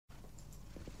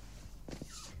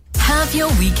Have your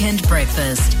weekend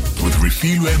breakfast with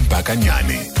Refilwe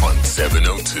Mbakanyane on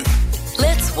 702.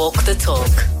 Let's walk the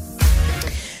talk.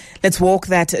 Let's walk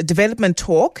that development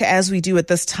talk as we do at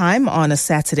this time on a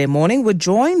Saturday morning. We're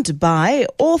joined by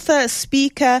author,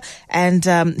 speaker, and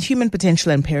human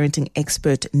potential and parenting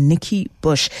expert Nikki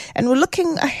Bush. And we're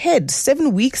looking ahead,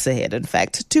 7 weeks ahead, in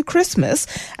fact, to Christmas.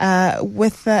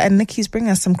 And Nikki's bringing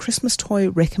us some Christmas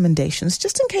toy recommendations,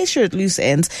 just in case you're at loose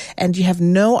ends and you have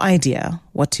no idea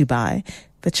what to buy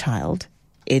the child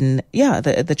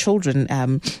the children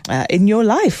in your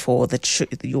life, or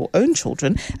your own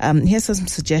children. Here's some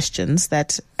suggestions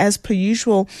that, as per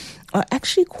usual, are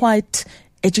actually quite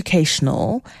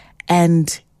educational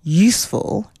and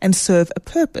useful and serve a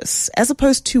purpose, as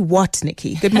opposed to what,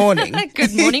 Nikki? Good morning.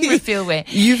 Good morning, Refilwe.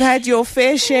 You've had your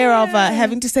fair share of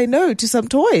having to say no to some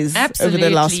toys over the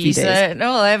last few days.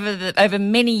 Over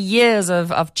many years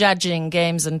of judging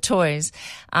games and toys,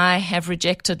 I have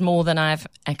rejected more than I've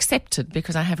accepted,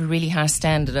 because I have a really high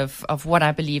standard of what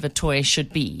I believe a toy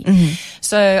should be. Mm-hmm.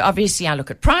 So obviously I look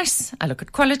at price, I look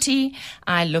at quality,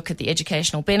 I look at the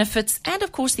educational benefits, and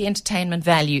of course the entertainment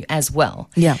value as well.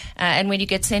 Yeah. And when you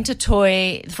get sent a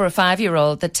toy for a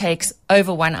 5-year-old that takes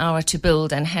over 1 hour to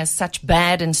build and has such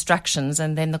bad instructions,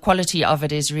 and then the quality of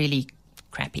it is really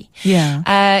crappy.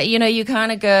 Yeah. You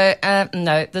kind of go,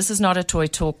 no, this is not a Toy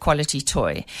Talk quality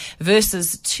toy,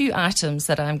 versus two items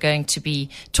that I'm going to be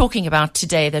talking about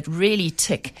today that really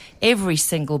tick every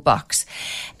single box.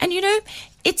 And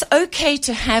it's okay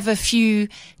to have a few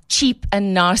cheap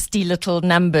and nasty little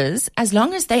numbers, as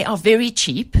long as they are very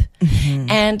cheap. Mm-hmm.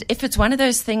 And if it's one of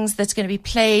those things that's going to be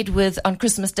played with on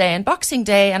Christmas Day and Boxing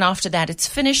Day, and after that it's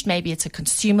finished, maybe it's a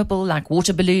consumable like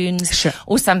water balloons, sure,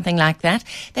 or something like that.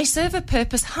 They serve a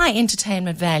purpose, high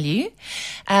entertainment value,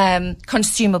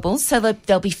 consumables, so that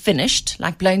they'll be finished,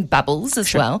 like blowing bubbles as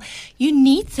sure, well. You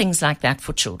need things like that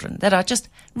for children that are just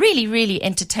really, really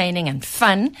entertaining and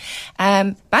fun.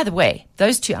 By the way,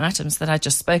 those two items that I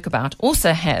just spoke about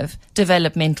also have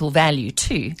developmental value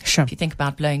too. Sure. If you think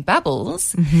about blowing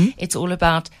bubbles, mm-hmm, it's all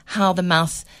about how the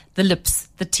mouth, the lips,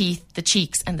 the teeth, the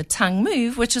cheeks, and the tongue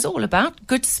move, which is all about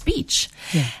good speech.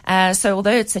 Yeah. So although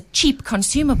it's a cheap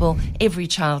consumable, every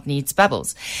child needs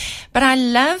bubbles. But I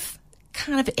love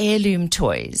kind of heirloom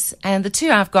toys, and the two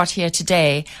I've got here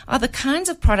today are the kinds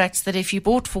of products that if you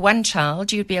bought for one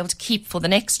child, you'd be able to keep for the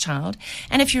next child.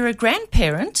 And if you're a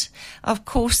grandparent, of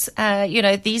course,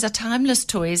 these are timeless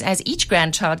toys, as each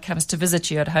grandchild comes to visit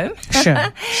you at home.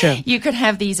 Sure. You could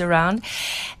have these around.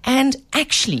 And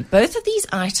actually, both of these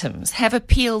items have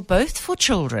appeal both for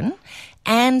children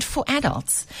and for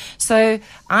adults. So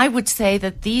I would say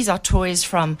that these are toys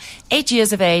from 8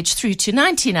 years of age through to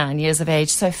 99 years of age,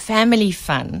 so family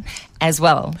fun as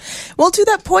well. Well, to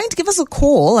that point, give us a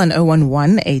call on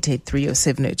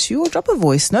 011-883-0702 or drop a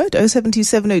voice note,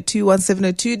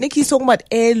 0727021702. Nikki's talking about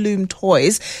heirloom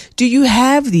toys. Do you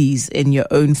have these in your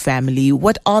own family?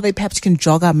 What are they? Perhaps you can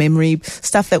jog our memory,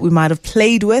 stuff that we might have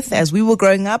played with as we were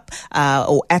growing up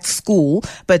or at school,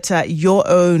 but your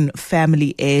own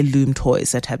family heirloom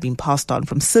toys that have been passed on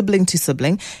from sibling to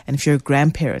sibling, and if you're a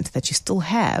grandparent, that you still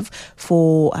have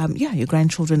for your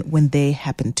grandchildren when they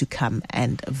happen to come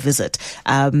and visit.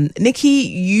 Nikki,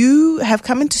 you have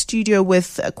come into studio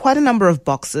with quite a number of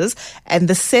boxes, and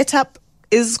the setup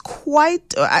is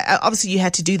quite, obviously you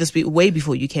had to do this way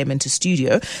before you came into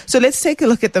studio. So let's take a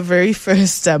look at the very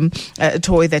first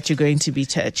toy that you're going to be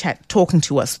talking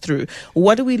to us through.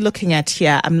 What are we looking at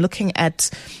here? I'm looking at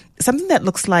something that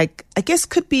looks like, I guess,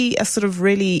 could be a sort of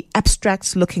really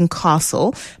abstract looking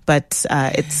castle, but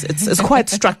it's quite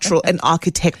structural and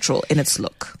architectural in its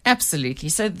look. Absolutely.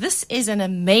 So this is an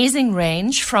amazing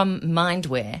range from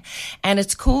Mindware, and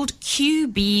it's called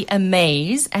QB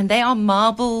Amaze, and they are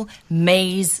marble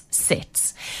maze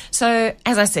sets. So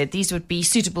as I said, these would be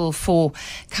suitable for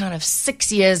kind of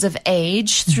 6 years of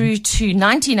age through to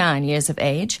 99 years of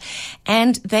age,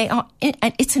 and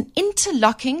it's an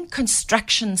interlocking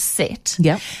construction set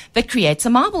that creates a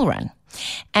marble run.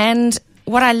 And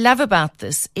what I love about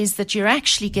this is that you're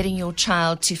actually getting your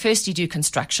child to firstly do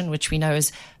construction, which we know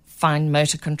is fine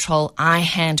motor control,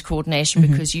 eye-hand coordination,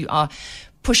 because you are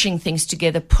pushing things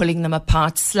together, pulling them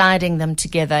apart, sliding them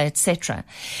together, etc.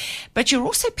 But you're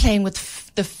also playing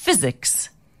with the physics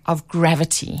of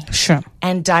gravity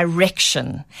and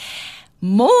direction.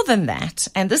 More than that,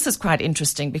 and this is quite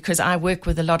interesting because I work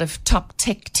with a lot of top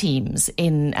tech teams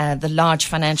in the large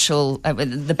financial,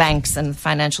 the banks and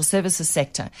financial services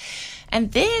sector.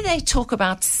 And there they talk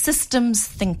about systems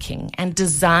thinking and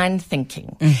design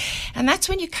thinking. And that's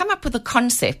when you come up with a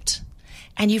concept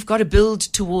and you've got to build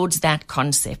towards that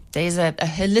concept. There's a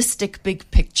holistic big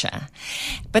picture,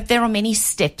 but there are many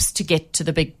steps to get to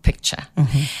the big picture.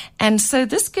 And so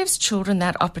this gives children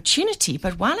that opportunity.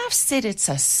 But while I've said it's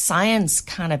a science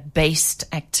kind of based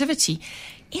activity,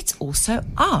 it's also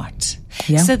art.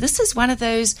 Yeah. So this is one of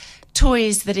those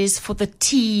toys that is for the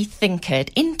tea thinker.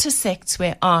 It intersects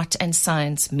where art and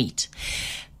science meet.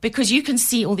 Because you can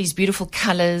see all these beautiful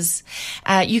colors.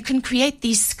 You can create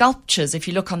these sculptures. If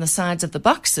you look on the sides of the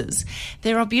boxes,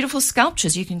 there are beautiful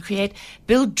sculptures. You can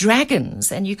build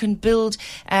dragons, and you can build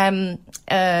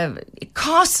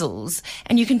castles,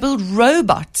 and you can build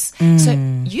robots. So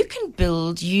you can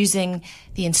build using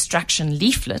the instruction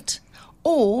leaflet,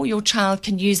 or your child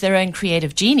can use their own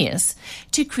creative genius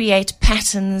to create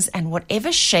patterns and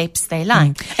whatever shapes they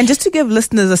like. And just to give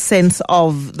listeners a sense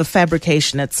of the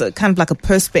fabrication, it's kind of like a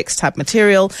perspex type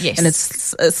material. Yes. And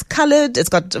it's colored. It's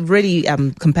got really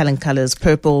compelling colors: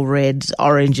 purple, red,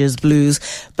 oranges, blues,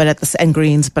 and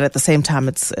greens. But at the same time,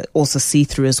 it's also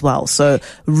see-through as well. So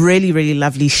really, really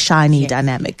lovely, shiny,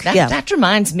 dynamic. That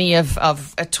reminds me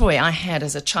of a toy I had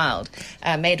as a child,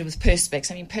 made with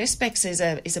perspex. I mean, perspex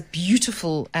is a beautiful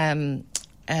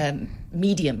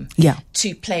medium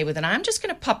to play with. And I'm just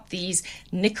going to pop these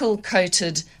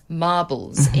nickel-coated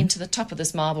marbles into the top of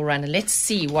this marble run, and let's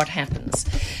see what happens.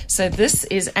 So this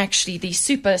is actually the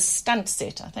super stunt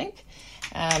set, I think.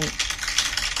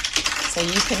 So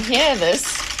you can hear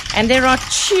this, and there are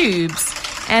tubes,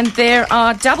 and there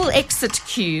are double exit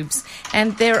cubes,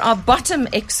 and there are bottom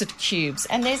exit cubes,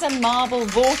 and there's a marble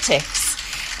vortex,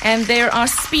 and there are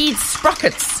speed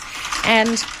sprockets,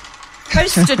 and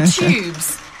coaster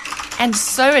tubes, and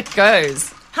so it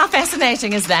goes. How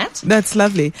fascinating is that? That's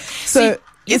lovely. So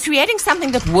you're creating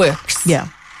something that works. Yeah.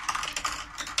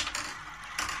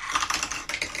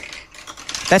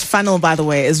 That funnel, by the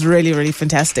way, is really, really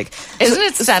fantastic. Isn't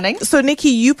it stunning? So, Nikki,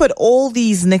 you put all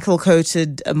these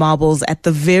nickel-coated marbles at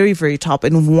the very, very top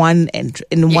in one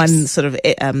one sort of,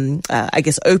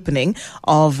 opening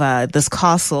of this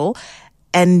castle,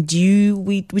 and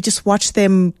we just watch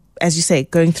them, as you say,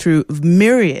 going through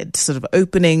myriad sort of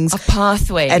openings,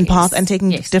 pathways, and taking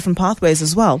different pathways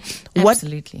as well.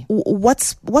 Absolutely.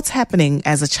 What's happening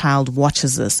as a child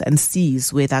watches this and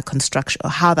sees where that construction,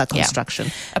 or how that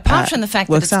construction, apart from the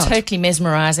fact that it's totally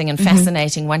mesmerizing and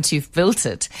fascinating once you've built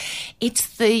it,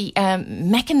 it's the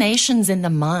machinations in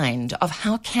the mind of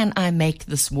how can I make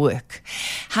this work?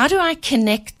 How do I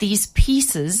connect these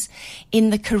pieces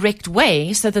in the correct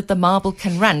way so that the marble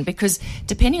can run? Because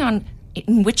depending on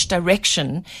in which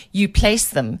direction you place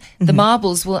them, the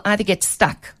marbles will either get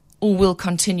stuck or will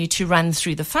continue to run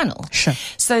through the funnel. Sure.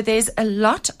 So there's a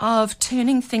lot of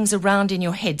turning things around in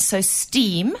your head. So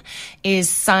STEAM is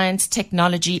science,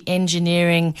 technology,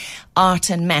 engineering, art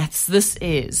and maths. This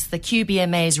is the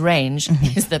QBMA's range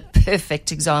is the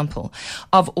perfect example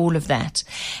of all of that.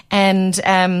 And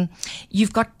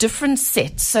you've got different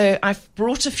sets. So I've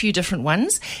brought a few different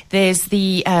ones. There's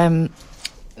the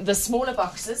smaller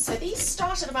boxes. So these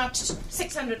start at about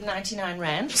 699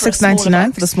 Rand.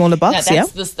 699 for the smaller box,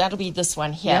 that'll be this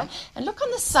one here. Yeah. And look on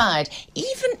the side.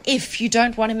 Even if you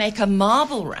don't want to make a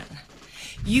marble run,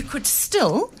 you could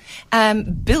still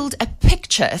build a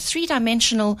picture, a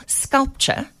three-dimensional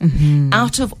sculpture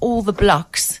out of all the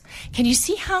blocks. Can you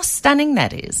see how stunning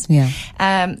that is?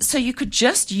 Yeah. So you could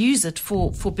just use it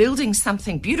for building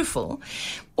something beautiful,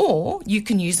 or you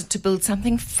can use it to build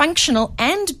something functional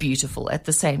and beautiful at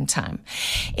the same time.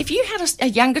 If you had a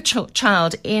younger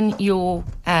child in your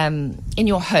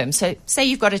home, so say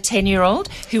you've got a 10-year-old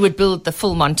who would build the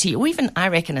full Monty, or even I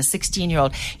reckon a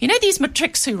 16-year-old. You know these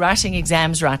matrics who are writing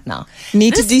exams right now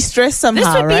need to de-stress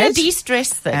somehow, this would right? be a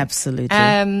de-stress thing.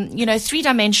 Absolutely.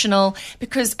 Three-dimensional,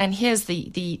 because, and here's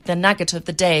the nugget of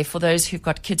the day for those who've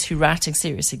got kids who are writing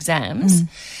serious exams.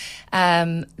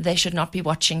 They should not be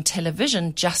watching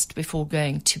television just before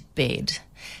going to bed,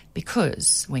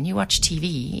 because when you watch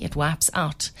TV, it wipes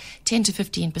out 10 to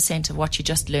 15% of what you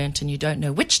just learnt, and you don't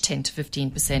know which 10 to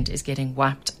 15% is getting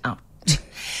wiped out.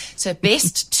 So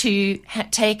best to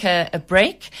take a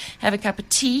break, have a cup of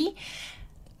tea,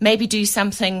 maybe do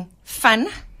something fun,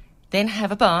 then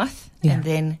have a bath, and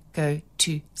then go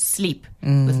to sleep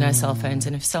with no cell phones.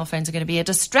 And if cell phones are going to be a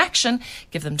distraction,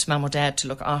 give them to mum or dad to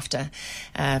look after,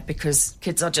 because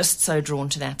kids are just so drawn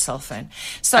to that cell phone.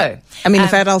 So, I mean,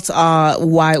 if adults are,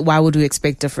 why would we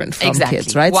expect different from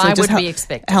kids, right? Why so would we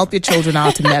expect different? Help your children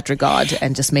out in that regard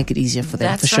and just make it easier for them.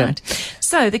 That's for right. sure.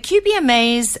 So the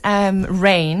QBMA's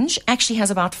range actually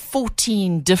has about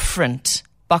 14 different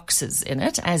boxes in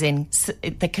it, as in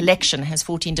the collection has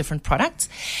 14 different products.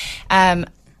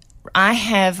 I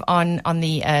have on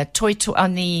the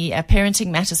Parenting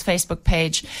Matters Facebook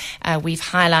page, we've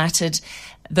highlighted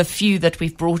the few that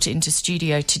we've brought into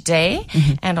studio today.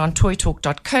 And on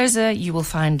toytalk.coza, you will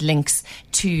find links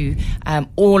to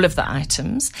all of the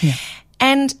items. Yeah.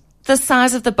 And the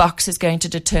size of the box is going to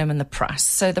determine the price.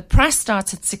 So the price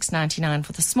starts at $6.99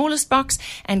 for the smallest box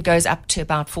and goes up to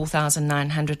about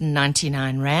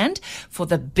 4,999 Rand for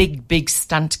the big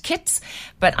stunt kits.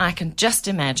 But I can just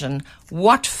imagine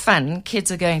what fun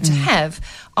kids are going to have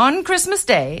on Christmas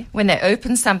Day when they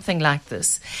open something like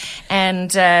this.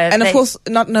 And of course,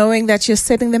 not knowing that you're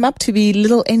setting them up to be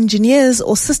little engineers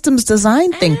or systems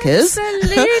design thinkers.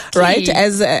 Absolutely. Right?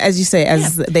 As you say,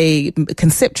 as they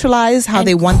conceptualize how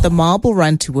they want the marble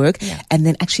run to work and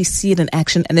then actually see it in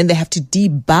action, and then they have to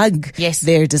debug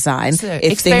their design So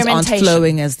if things aren't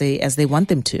flowing as they want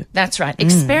them to. That's right.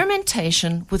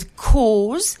 Experimentation with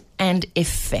cause and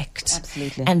effect.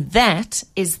 Absolutely. And that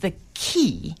is the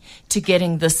key to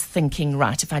getting this thinking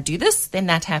right. If I do this, then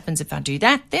that happens. If I do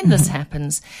that, then this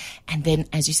happens. And then,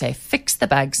 as you say, fix the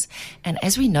bugs. And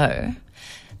as we know,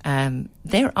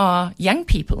 there are young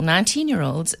people,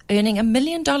 19-year-olds, earning $1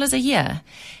 million a year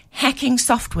hacking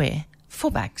software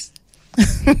for bugs.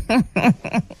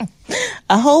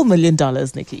 A whole $1 million,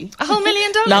 Nikki. A whole $1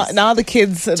 million. Now the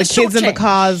kids in the short-change.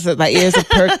 cars, their ears are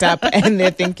perked up and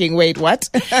they're thinking, wait, what?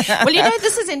 Well,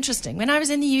 this is interesting. When I was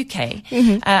in the UK,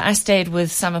 I stayed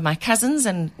with some of my cousins,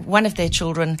 and one of their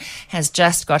children has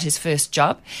just got his first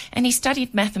job, and he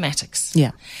studied mathematics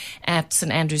at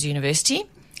St. Andrews University,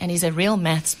 and he's a real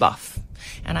maths buff.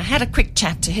 And I had a quick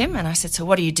chat to him, and I said, so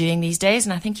what are you doing these days?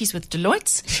 And I think he's with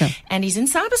Deloitte, and he's in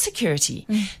cybersecurity.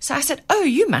 So I said, oh,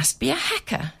 you must be a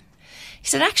hacker. He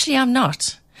said, actually, I'm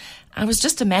not. I was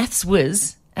just a maths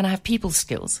whiz, and I have people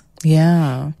skills.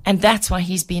 Yeah. And that's why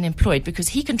he's been employed, because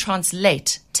he can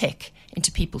translate tech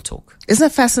into people talk. Isn't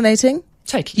that fascinating?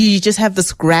 Totally. You just have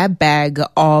this grab bag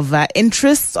of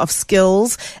interests, of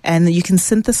skills, and you can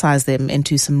synthesize them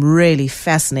into some really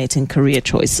fascinating career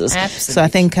choices. Absolutely. So I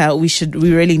think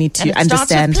we really need to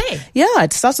understand. Starts with play. Yeah,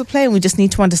 it starts with play, and we just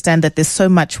need to understand that there's so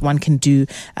much one can do.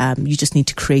 You just need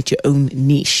to create your own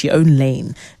niche, your own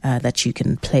lane that you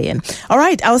can play in. All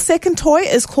right, our second toy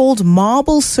is called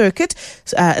Marble Circuit,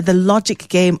 the logic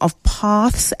game of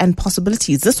paths and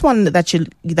possibilities. This one that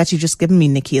you've just given me,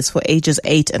 Nikki, is for ages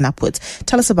 8 and upwards.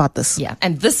 Tell us about this. Yeah,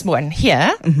 and this one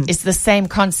here is the same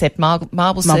concept,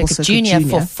 Marble Circuit Junior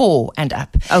for 4 and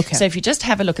up. Okay. So if you just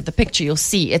have a look at the picture, you'll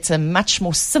see it's a much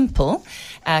more simple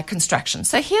construction.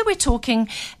 So here we're talking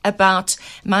about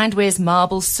Mindware's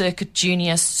Marble Circuit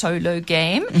Junior solo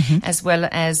game, as well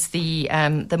as the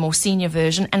more senior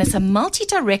version, and it's a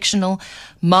multi-directional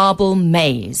marble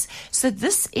maze. So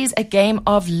this is a game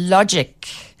of logic.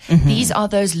 These are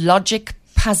those logic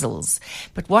puzzles.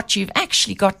 But what you've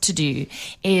actually got to do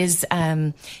is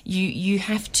you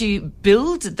have to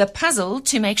build the puzzle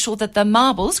to make sure that the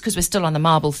marbles, because we're still on the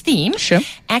marble theme,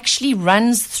 actually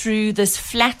runs through this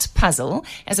flat puzzle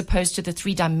as opposed to the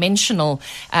 3-dimensional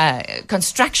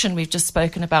construction we've just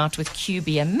spoken about with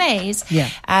QB and Maze.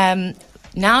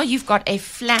 Now you've got a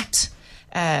flat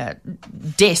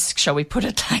desk, shall we put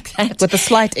it like that? With a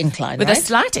slight incline, With a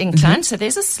slight incline. So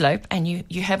there's a slope, and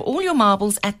you have all your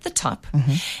marbles at the top,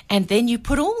 and then you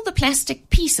put all the plastic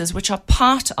pieces, which are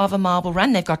part of a marble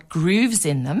run. They've got grooves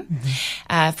in them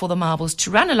for the marbles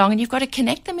to run along, and you've got to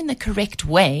connect them in the correct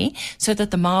way so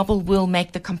that the marble will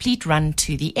make the complete run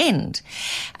to the end.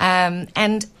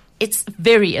 And it's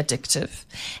very addictive,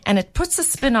 and it puts a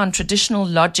spin on traditional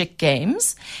logic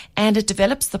games, and it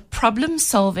develops the problem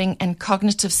solving and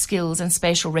cognitive skills and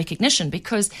spatial recognition,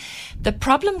 because the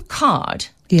problem card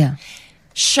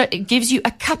it gives you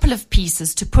a couple of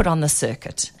pieces to put on the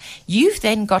circuit. You've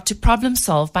then got to problem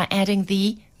solve by adding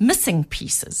the missing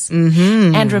pieces.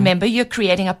 And remember, you're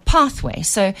creating a pathway.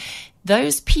 So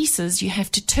those pieces you have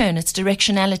to turn its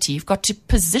directionality. You've got to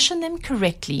position them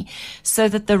correctly so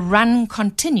that the run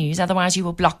continues. Otherwise, you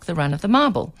will block the run of the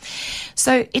marble.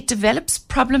 So it develops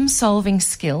problem-solving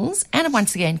skills and,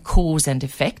 once again, cause and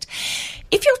effect.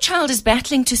 If your child is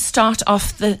battling to start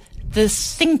off the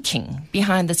thinking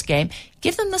behind this game,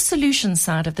 give them the solution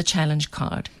side of the challenge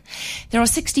card. There are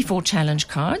 64 challenge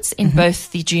cards in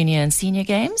both the junior and senior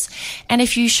games. And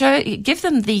if you give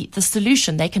them the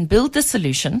solution, they can build the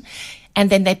solution, and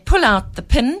then they pull out the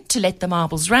pin to let the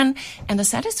marbles run, and the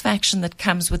satisfaction that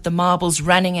comes with the marbles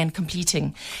running and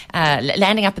completing,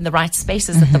 landing up in the right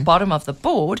spaces at the bottom of the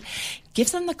board,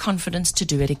 gives them the confidence to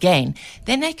do it again.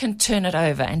 Then they can turn it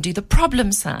over and do the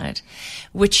problem side,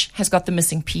 which has got the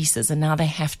missing pieces. And now they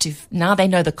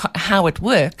know how it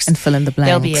works. And fill in the blanks.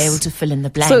 They'll be able to fill in the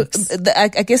blanks. So I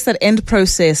guess that end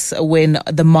process when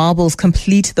the marbles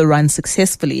complete the run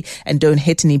successfully and don't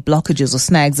hit any blockages or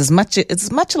snags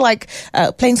it's much like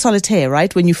playing solitaire,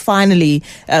 right? When you finally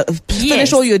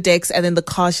finish all your decks and then the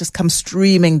cards just come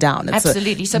streaming down. It's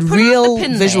absolutely. So a real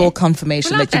visual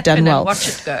confirmation that you've done well. Watch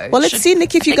it go. Well, let's see,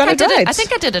 Nick, if you got it right. I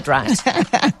think I did it right.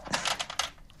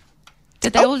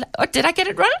 Did I get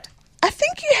it right? I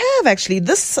think you have actually.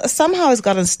 This somehow has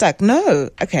gotten stuck. No.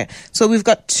 Okay. So we've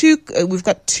got two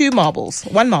marbles.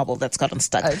 One marble that's gotten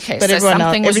stuck. Okay. But so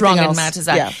something was wrong in matters.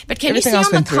 Yeah. But can you see on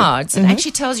the cards, it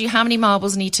actually tells you how many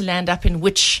marbles need to land up in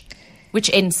which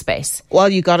end space? Well,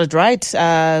 you got it right.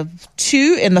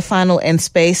 2 in the final end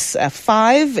space,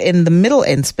 5 in the middle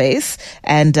end space,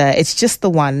 and it's just the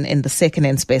 1 in the second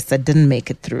end space that didn't make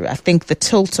it through. I think the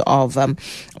tilt of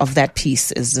that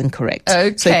piece is incorrect.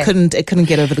 Okay. So it couldn't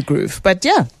get over the groove. But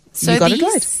yeah. So you got it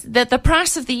right. The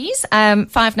price of these,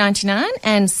 $5.99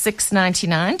 and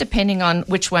 $6.99, depending on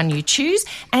which one you choose.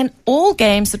 And all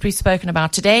games that we've spoken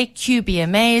about today, QB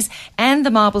Amaze and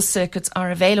the marble circuits,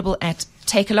 are available at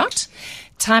Takealot,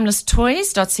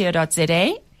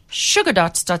 timelesstoys.co.za,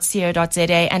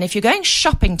 sugardots.co.za. And if you're going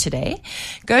shopping today,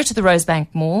 go to the Rosebank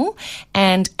Mall,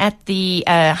 and at the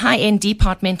high-end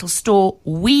departmental store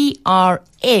We Are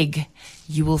Egg,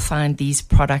 you will find these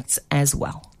products as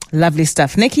well. Lovely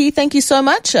stuff. Nikki, thank you so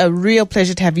much. A real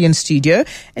pleasure to have you in studio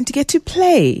and to get to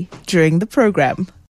play during the program.